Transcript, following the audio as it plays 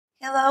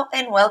Hello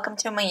and welcome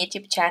to my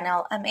YouTube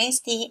channel. I'm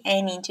Esther,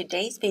 and in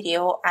today's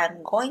video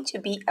I'm going to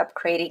be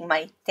upgrading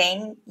my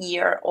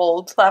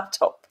 10-year-old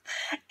laptop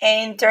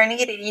and turning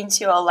it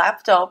into a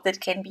laptop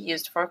that can be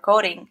used for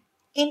coding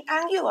in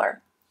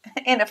Angular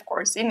and of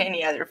course in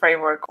any other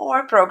framework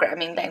or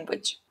programming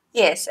language.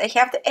 Yes, I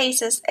have the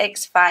ASUS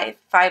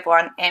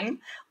X551MA,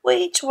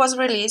 which was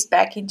released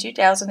back in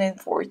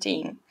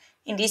 2014.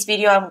 In this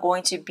video I'm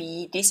going to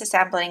be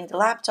disassembling the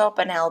laptop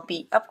and I'll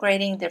be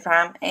upgrading the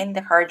RAM and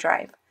the hard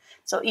drive.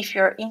 So if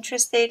you're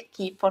interested,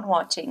 keep on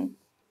watching.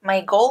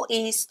 My goal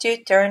is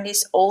to turn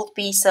this old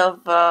piece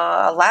of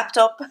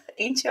laptop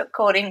into a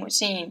coding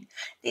machine.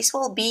 This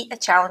will be a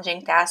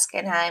challenging task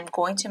and I'm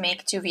going to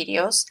make two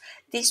videos.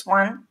 This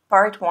one,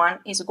 part 1,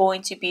 is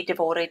going to be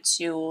devoted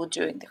to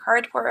doing the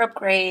hardware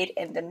upgrade,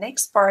 and the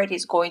next part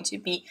is going to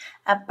be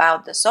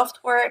about the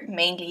software,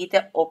 mainly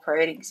the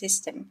operating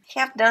system. I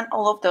have done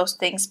all of those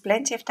things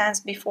plenty of times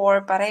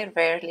before, but I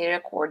rarely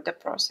record the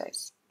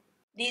process.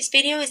 This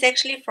video is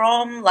actually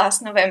from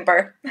last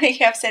November. I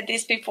have said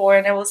this before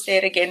and I will say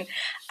it again.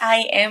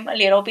 I am a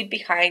little bit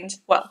behind,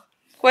 well,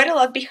 quite a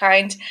lot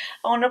behind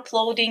on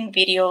uploading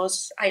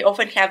videos. I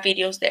often have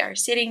videos that are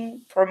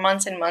sitting for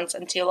months and months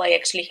until I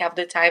actually have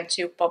the time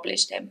to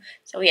publish them.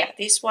 So yeah,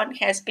 this one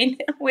has been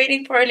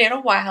waiting for a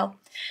little while.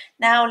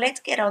 Now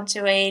let's get on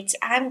to it.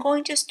 I'm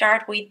going to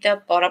start with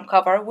the bottom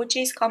cover, which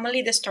is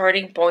commonly the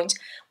starting point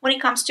when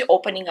it comes to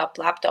opening up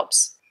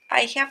laptops.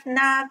 I have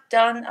not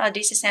done a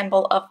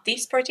disassemble of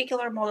this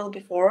particular model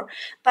before,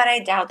 but I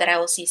doubt that I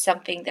will see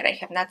something that I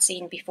have not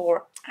seen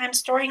before. I'm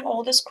storing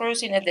all the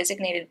screws in a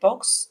designated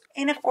box,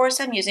 and of course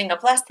I'm using a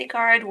plastic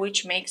card,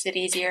 which makes it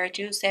easier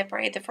to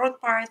separate the front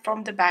part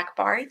from the back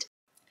part.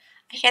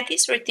 I had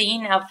this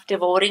routine of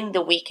devoting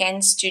the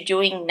weekends to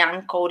doing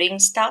non-coding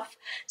stuff,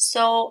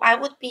 so I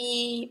would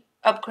be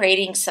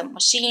upgrading some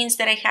machines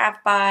that I have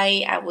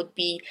I would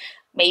be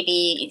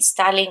maybe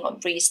installing or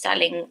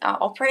reinstalling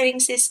operating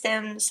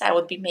systems. I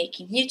would be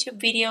making YouTube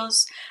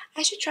videos.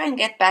 I should try and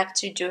get back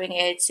to doing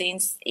it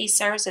since it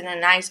serves as a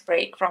nice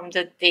break from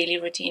the daily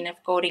routine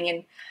of coding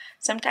and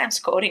sometimes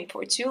coding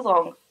for too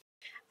long.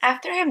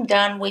 After I'm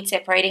done with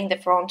separating the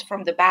front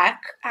from the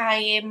back, I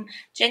am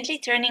gently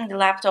turning the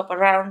laptop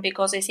around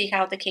because I see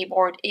how the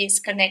keyboard is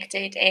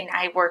connected and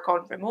I work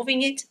on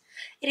removing it.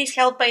 It is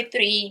held by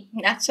 3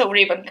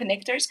 not-so-ribbon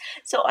connectors,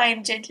 so I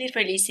am gently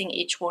releasing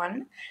each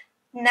one.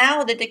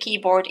 Now that the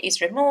keyboard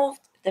is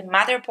removed, the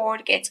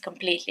motherboard gets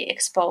completely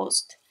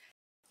exposed.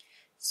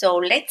 So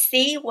let's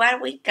see what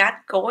we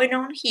got going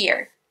on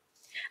here.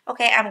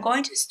 Okay, I'm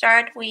going to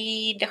start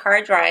with the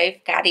hard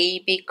drive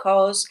caddy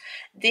because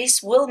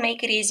this will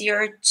make it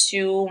easier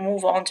to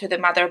move on to the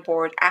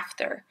motherboard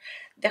after.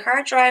 The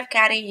hard drive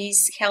caddy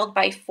is held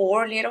by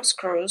 4 little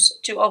screws,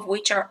 2 of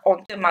which are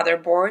on the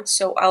motherboard,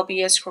 so I'll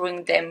be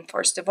unscrewing them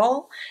first of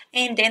all,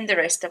 and then the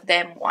rest of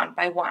them one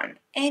by one.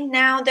 And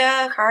now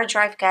the hard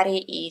drive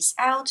caddy is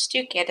out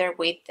together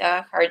with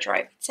the hard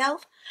drive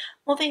itself.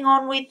 Moving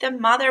on with the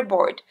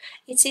motherboard.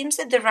 It seems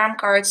that the RAM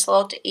card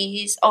slot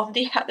is on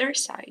the other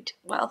side.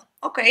 Well,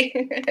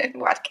 okay,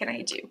 what can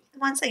I do?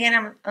 Once again,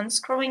 I'm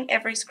unscrewing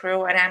every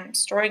screw and I'm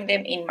storing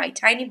them in my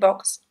tiny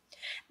box.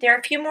 There are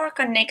a few more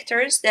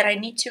connectors that I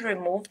need to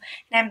remove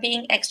and I'm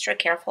being extra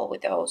careful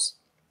with those.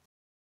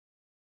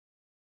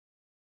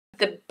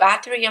 The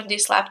battery of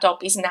this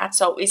laptop is not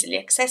so easily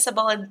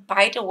accessible, and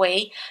by the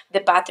way, the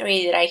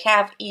battery that I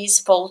have is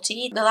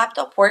faulty. The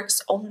laptop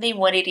works only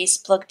when it is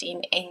plugged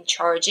in and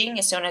charging.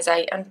 As soon as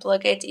I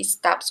unplug it, it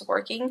stops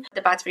working.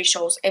 The battery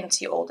shows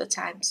empty all the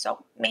time,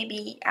 so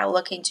maybe I'll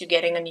look into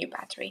getting a new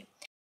battery.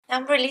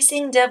 I'm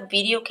releasing the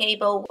video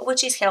cable,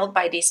 which is held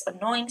by this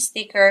annoying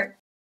sticker.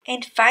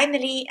 And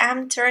finally,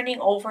 I'm turning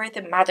over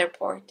the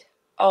motherboard.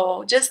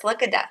 Oh, just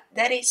look at that.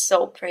 That is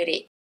so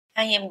pretty.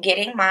 I am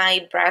getting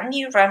my brand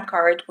new RAM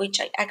card,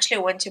 which I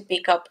actually went to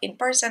pick up in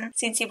person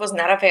since it was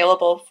not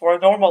available for a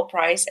normal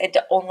price at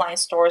the online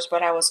stores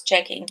where I was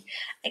checking.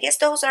 I guess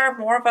those are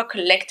more of a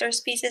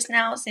collector's pieces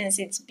now since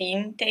it's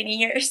been 10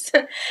 years.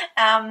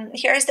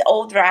 Here's the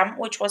old RAM,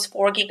 which was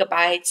 4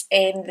 gigabytes,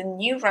 and the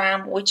new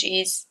RAM, which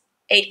is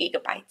 8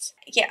 gigabytes.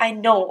 Yeah, I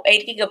know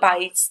 8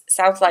 gigabytes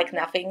sounds like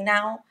nothing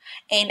now,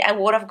 and I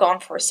would have gone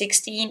for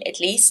 16 at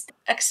least,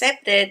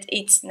 except that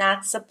it's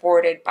not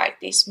supported by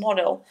this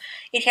model.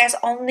 It has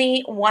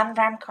only one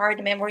RAM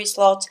card memory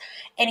slot,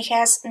 and it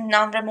has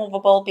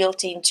non-removable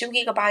built-in 2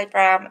 gigabyte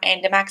RAM,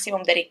 and the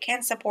maximum that it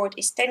can support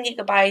is 10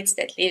 gigabytes.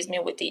 That leaves me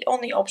with the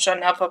only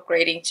option of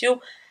upgrading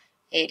to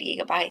 8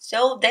 gigabytes.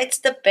 So that's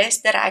the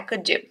best that I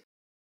could do.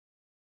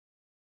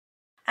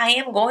 I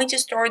am going to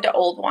store the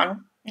old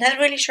one. Not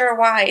really sure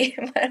why,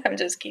 but I'm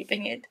just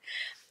keeping it.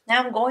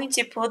 Now I'm going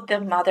to put the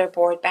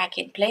motherboard back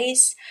in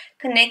place,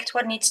 connect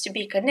what needs to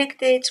be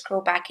connected,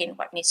 screw back in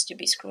what needs to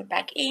be screwed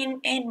back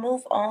in, and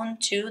move on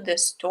to the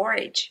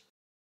storage.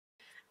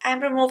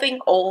 I'm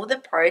removing all the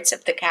parts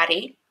of the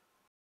caddy.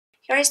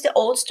 Here is the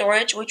old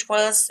storage, which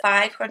was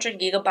 500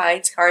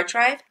 gigabytes hard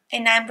drive,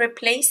 and I'm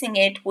replacing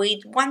it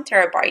with 1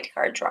 terabyte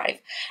hard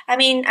drive. I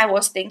mean, I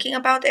was thinking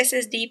about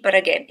SSD, but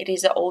again, it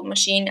is an old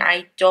machine.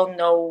 I don't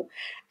know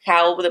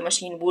how the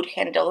machine would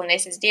handle an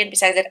SSD, and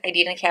besides that, I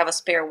didn't have a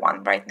spare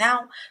one right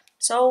now,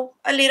 so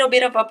a little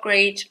bit of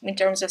upgrade in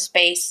terms of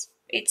space,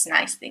 it's a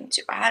nice thing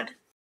to add.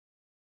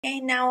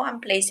 And now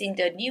I'm placing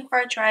the new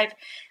hard drive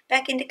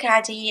back in the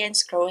caddy and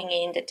screwing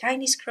in the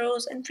tiny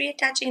screws and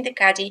reattaching the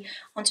caddy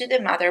onto the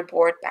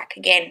motherboard back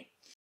again.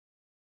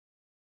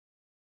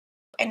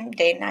 And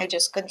then I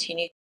just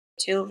continue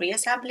to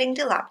reassembling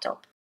the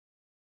laptop.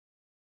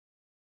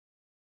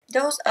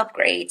 Those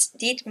upgrades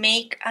did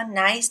make a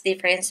nice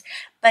difference,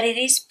 but it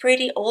is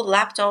pretty old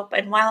laptop,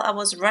 and while I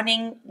was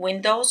running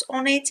Windows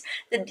on it,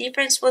 the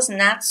difference was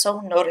not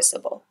so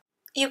noticeable.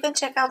 You can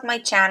check out my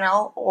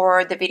channel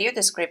or the video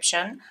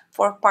description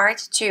for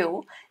part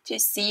 2 to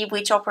see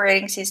which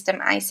operating system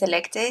I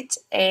selected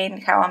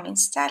and how I'm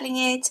installing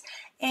it,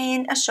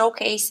 and a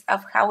showcase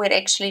of how it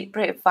actually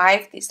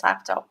revived this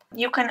laptop.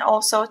 You can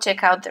also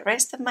check out the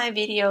rest of my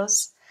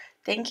videos.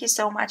 Thank you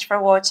so much for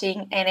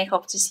watching, and I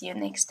hope to see you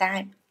next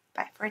time.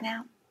 Bye for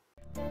now.